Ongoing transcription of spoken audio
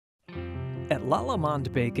At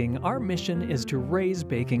Lallemand Baking, our mission is to raise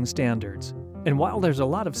baking standards. And while there's a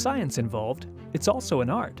lot of science involved, it's also an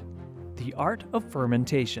art. The art of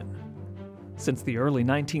fermentation. Since the early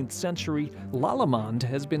 19th century, Lallemand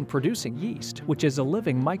has been producing yeast, which is a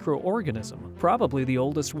living microorganism, probably the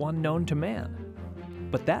oldest one known to man.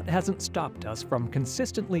 But that hasn't stopped us from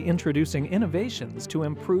consistently introducing innovations to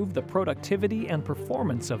improve the productivity and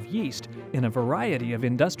performance of yeast in a variety of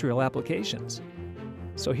industrial applications.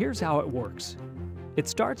 So here's how it works. It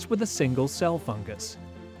starts with a single cell fungus.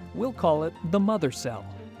 We'll call it the mother cell.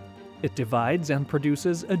 It divides and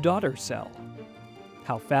produces a daughter cell.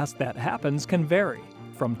 How fast that happens can vary,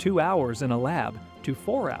 from 2 hours in a lab to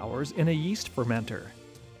 4 hours in a yeast fermenter.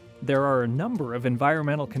 There are a number of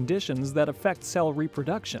environmental conditions that affect cell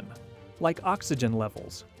reproduction, like oxygen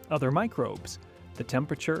levels, other microbes, the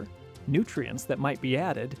temperature, nutrients that might be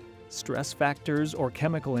added, stress factors or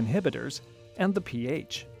chemical inhibitors, and the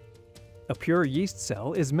pH. A pure yeast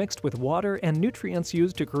cell is mixed with water and nutrients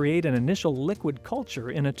used to create an initial liquid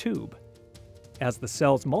culture in a tube. As the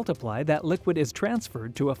cells multiply, that liquid is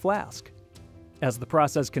transferred to a flask. As the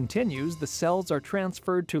process continues, the cells are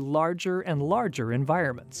transferred to larger and larger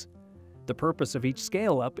environments. The purpose of each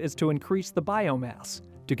scale-up is to increase the biomass,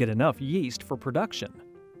 to get enough yeast for production.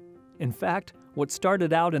 In fact, what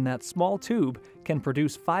started out in that small tube can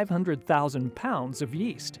produce 500,000 pounds of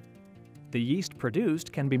yeast. The yeast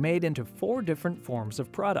produced can be made into 4 different forms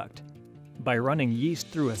of product. By running yeast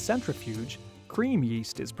through a centrifuge, cream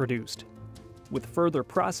yeast is produced. With further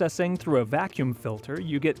processing through a vacuum filter,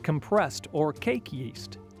 you get compressed or cake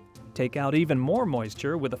yeast. Take out even more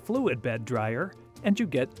moisture with a fluid bed dryer, and you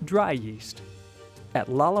get dry yeast. At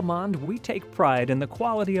Lallemand, we take pride in the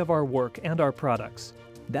quality of our work and our products.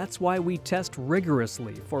 That's why we test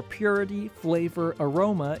rigorously for purity, flavor,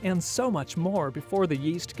 aroma, and so much more before the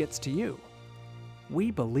yeast gets to you.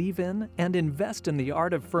 We believe in and invest in the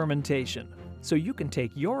art of fermentation, so you can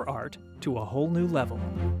take your art to a whole new level.